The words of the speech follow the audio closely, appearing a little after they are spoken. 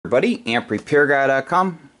Everybody,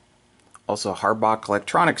 amprepairguy.com, also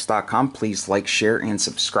hardbackelectronics.com. Please like, share, and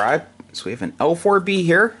subscribe. So we have an L4b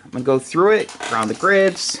here. I'm going to go through it around the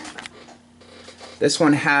grids. This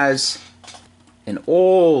one has an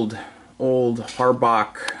old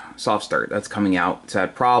Harbach soft start that's coming out. It's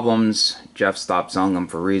had problems. Jeff stopped selling them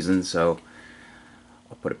for reasons, so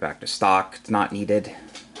I'll put it back to stock. It's not needed.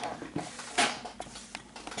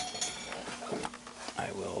 I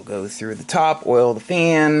will go through the top, oil the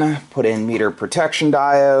fan, put in meter protection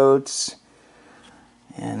diodes,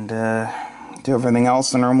 and do everything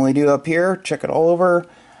else I normally do up here. Check it all over.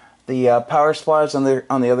 The power supply is on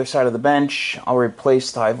the other side of the bench. I'll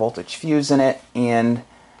replace the high voltage fuse in it and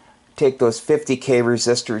take those 50K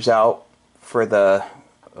resistors out for the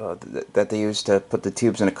that they use to put the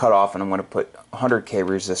tubes in a cutoff, and I'm going to put 100K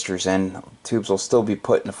resistors in. The tubes will still be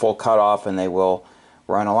put in a full cutoff and they will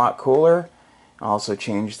run a lot cooler. I'll also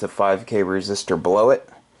change the 5K resistor below it,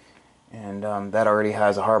 and that already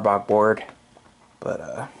has a Harbach board, but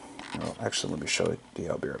well, actually let me show you.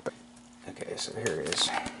 I'll be right back. Okay, so here it is.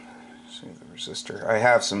 See the resistor. I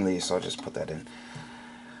have some of these, so I'll just put that in.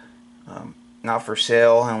 Not for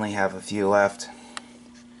sale. I only have a few left.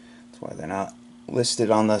 That's why they're not listed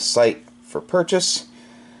on the site for purchase.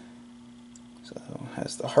 So it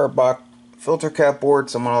has the Harbach filter cap board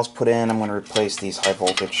someone else put in. I'm going to replace these high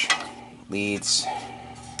voltage leads.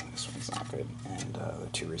 This one's not good. And the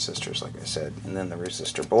two resistors, like I said. And then the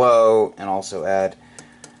resistor below, and also add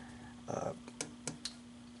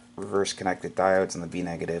reverse connected diodes in the B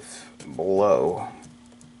negative below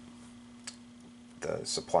the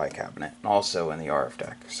supply cabinet, and also in the RF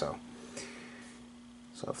deck. So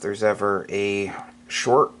if there's ever a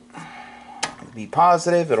short, it'll be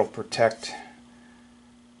positive. It'll protect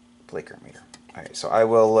the breaker meter. Alright, so I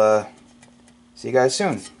will see you guys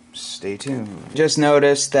soon. Stay tuned. Just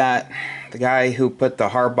noticed that the guy who put the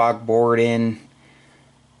Harbach board in,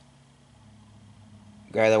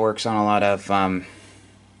 the guy that works on a lot of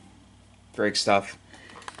brake stuff,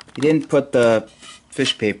 he didn't put the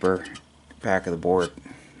fish paper back of the board,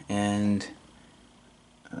 and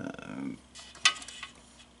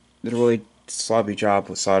did a really sloppy job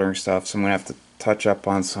with soldering stuff, so I'm gonna have to touch up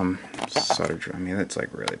on some solder. I mean, it's like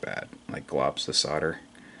really bad, like globs of solder.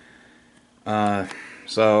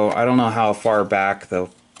 So I don't know how far back the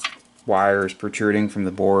wire is protruding from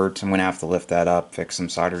the board, so I'm gonna have to lift that up, fix some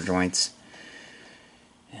solder joints,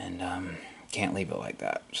 and can't leave it like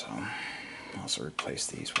that. So I'll also replace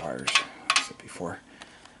these wires, like I said before.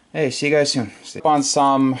 Hey, see you guys soon. On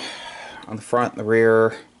some on the front and the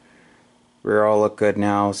rear. Rear all look good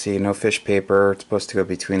now. See, no fish paper. It's supposed to go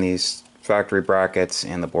between these factory brackets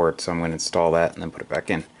and the board, so I'm going to install that and then put it back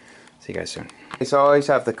in. See you guys soon. So I always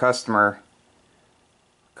have the customer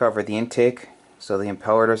cover the intake so the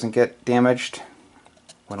impeller doesn't get damaged.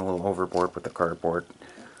 Went a little overboard with the cardboard.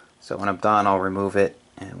 So when I'm done, I'll remove it,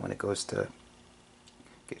 and when it goes to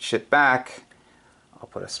get shipped back, I'll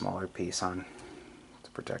put a smaller piece on to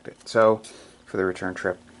protect it. So for the return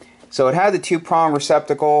trip. So it had the 2-prong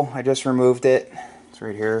receptacle. I just removed it. It's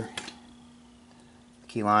right here.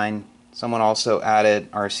 Key line. Someone also added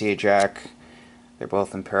RCA jack. They're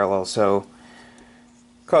both in parallel. So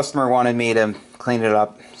customer wanted me to clean it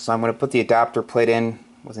up. So I'm going to put the adapter plate in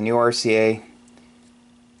with a new RCA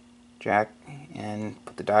jack and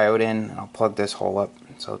put the diode in. And I'll plug this hole up.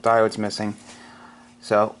 So diode's missing.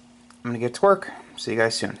 So I'm going to get to work. See you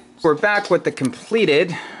guys soon. We're back with the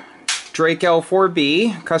completed Drake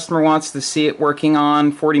L4b. Customer wants to see it working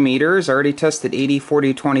on 40 meters. I already tested 80,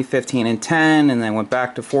 40, 20, 15, and 10, and then went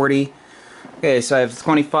back to 40. Okay, so I have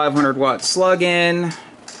 2500 watt slug in.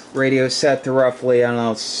 Radio set to roughly, I don't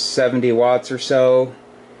know, 70 watts or so.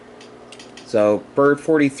 So bird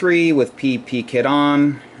 43 with PP kit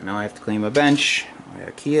on. Now I have to clean my bench. I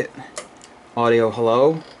gotta key it. Audio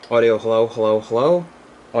hello. Audio hello, hello, hello.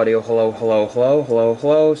 Audio hello, hello, hello, hello,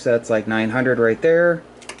 hello. So that's like 900 right there.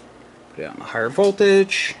 Put it on the higher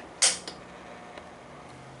voltage.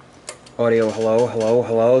 Audio hello, hello,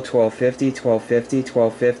 hello, 1250, 1250,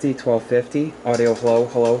 1250, 1250. Audio hello,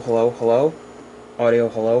 hello, hello, hello. Audio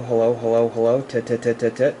hello, hello, hello, hello. Tit, tit, tit,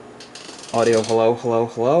 tit, tit. Audio hello, hello,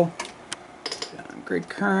 hello. Grid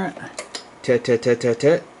current. Tit, tit, tit, tit,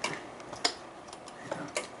 tit.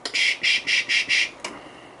 Shh, shh, shh, shh, shh.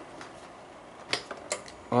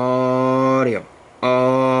 Audio,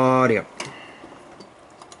 audio.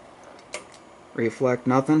 Reflect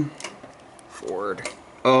nothing. Forward.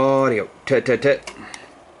 Audio. Tit, tit, tit.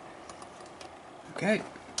 Okay.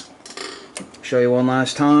 Show you one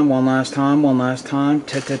last time, one last time, one last time.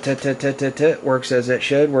 Tit, tit, tit, tit, tit, tit, tit. Works as it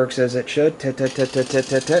should, works as it should. Tit, tit, tit, tit, tit,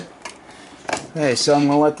 tit, tit. Okay, so I'm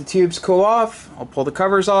going to let the tubes cool off. I'll pull the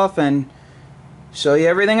covers off and show you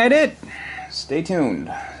everything I did. Stay tuned.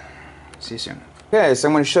 See you soon. Okay, so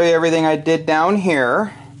I'm going to show you everything I did down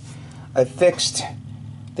here. I fixed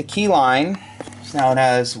the key line. So now it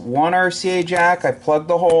has one RCA jack. I plugged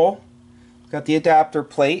the hole. Got the adapter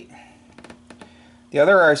plate. The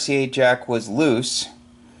other RCA jack was loose.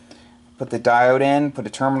 Put the diode in, put a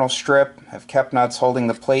terminal strip, have kept nuts holding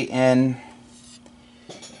the plate in.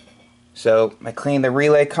 So I cleaned the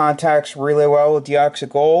relay contacts really well with deoxy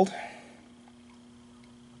gold.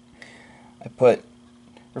 I put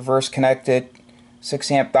reverse connected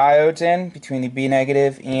 6 amp diodes in between the B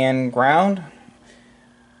negative and ground.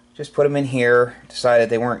 Just put them in here,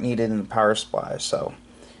 decided they weren't needed in the power supply. So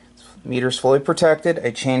the meter's fully protected.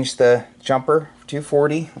 I changed the jumper for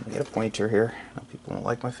 240. Let me get a pointer here. I know people don't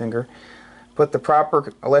like my finger. Put the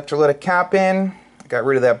proper electrolytic cap in. I got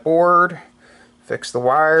rid of that board. Fixed the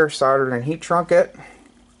wire, soldered and heat shrunk it.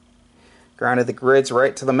 Grounded the grids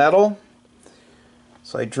right to the metal.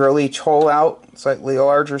 So I drill each hole out slightly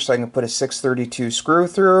larger so I can put a 632 screw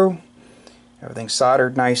through. Everything's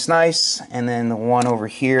soldered nice. And then the one over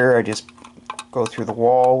here, I just go through the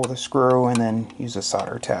wall with a screw and then use a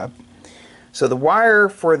solder tab. So the wire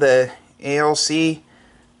for the ALC, I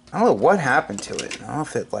don't know what happened to it. I don't know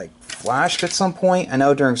if it like flashed at some point. I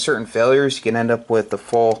know during certain failures you can end up with the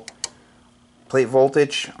full plate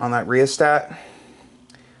voltage on that rheostat.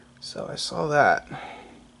 So I saw that.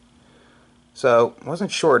 So it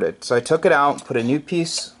wasn't shorted. So I took it out, put a new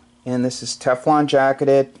piece in. This is Teflon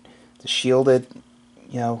jacketed, the shielded,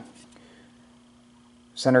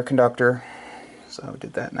 center conductor. So I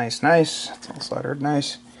did that nice. It's all soldered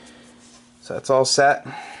nice. So it's all set.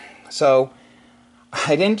 So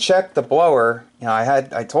I didn't check the blower.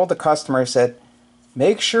 I told the customer, I said,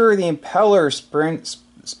 make sure the impeller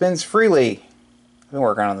spins freely. I've been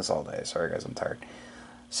working on this all day. Sorry guys, I'm tired.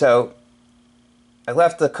 So I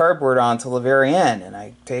left the cardboard on till the very end, and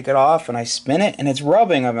I take it off and I spin it and it's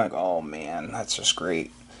rubbing. I'm like, oh man, that's just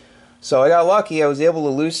great. So I got lucky. I was able to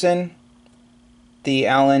loosen the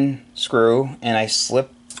Allen screw and I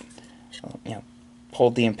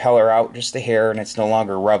pulled the impeller out just a hair, and it's no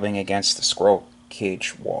longer rubbing against the scroll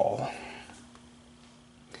cage wall.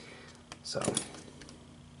 So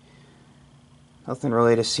nothing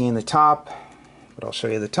really to see in the top, but I'll show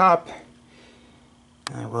you the top.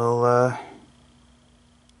 I will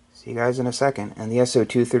see you guys in a second. And the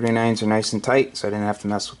SO239s are nice and tight, so I didn't have to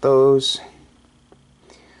mess with those.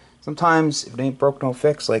 Sometimes if it ain't broke, no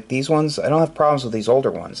fix. Like these ones, I don't have problems with these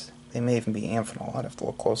older ones. They may even be Amphenol. I'd have to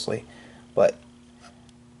look closely. But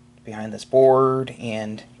behind this board,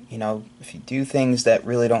 and if you do things that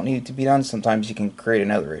really don't need to be done, sometimes you can create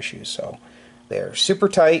another issue. So they're super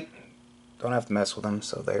tight. Don't have to mess with them,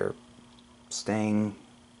 so they're staying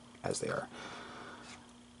as they are.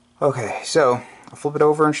 Okay, so I'll flip it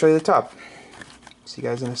over and show you the top. See you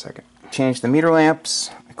guys in a second. Changed the meter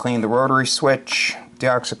lamps. I cleaned the rotary switch,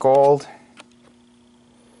 deoxy gold.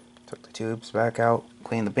 Took the tubes back out.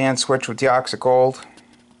 Cleaned the band switch with deoxy gold.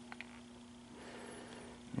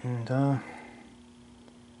 And that's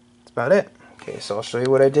about it. Okay, so I'll show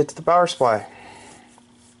you what I did to the power supply.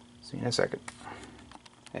 See you in a second.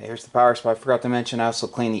 Okay, here's the power supply. I forgot to mention I also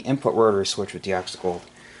cleaned the input rotary switch with deoxy gold.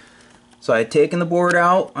 So I had taken the board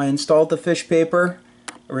out, I installed the fish paper,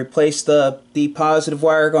 I replaced the positive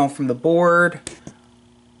wire going from the board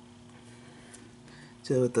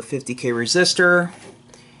to the 50K resistor,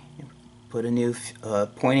 put a new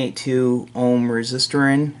 0.82 ohm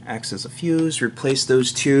resistor in, acts as a fuse, replaced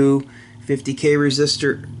those two 50K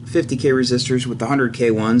resistors with the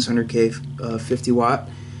 100K ones, 100K 50 watt.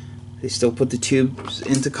 They still put the tubes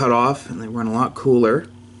into cutoff and they run a lot cooler.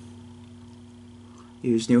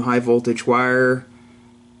 Use new high voltage wire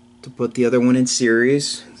to put the other one in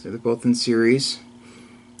series, so they're both in series.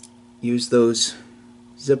 Use those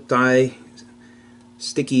zip tie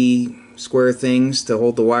sticky square things to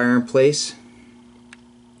hold the wire in place.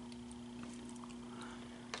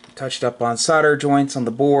 Touched up on solder joints on the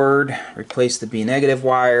board, replaced the B negative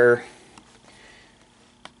wire,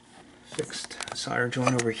 fixed a solder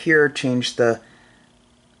joint over here, changed the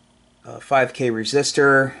 5K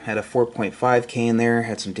resistor, had a 4.5K in there,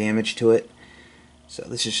 had some damage to it. So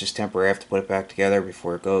this is just temporary. I have to put it back together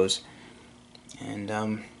before it goes. And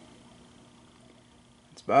that's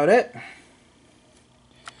about it.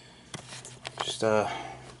 Just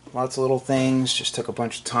lots of little things, just took a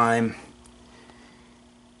bunch of time.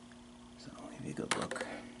 So I'll give you a good look.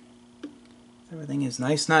 Everything is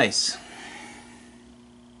nice.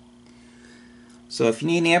 So if you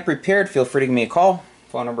need an amp repaired, feel free to give me a call.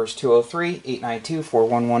 Phone number is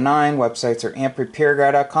 203-892-4119. Websites are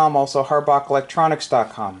amprepairguy.com, also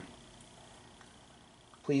harbackelectronics.com.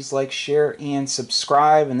 Please like, share, and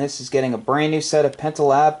subscribe. And this is getting a brand new set of Penta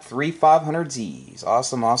Lab 3500Zs.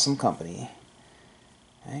 Awesome, awesome company.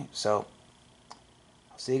 Okay, so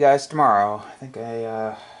I'll see you guys tomorrow. I think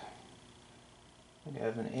I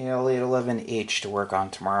have an AL811H to work on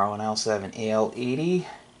tomorrow, and I also have an AL80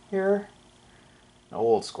 here, an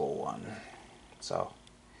old school one. So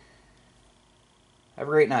have a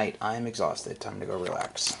great night. I'm exhausted. Time to go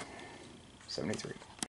relax. 73.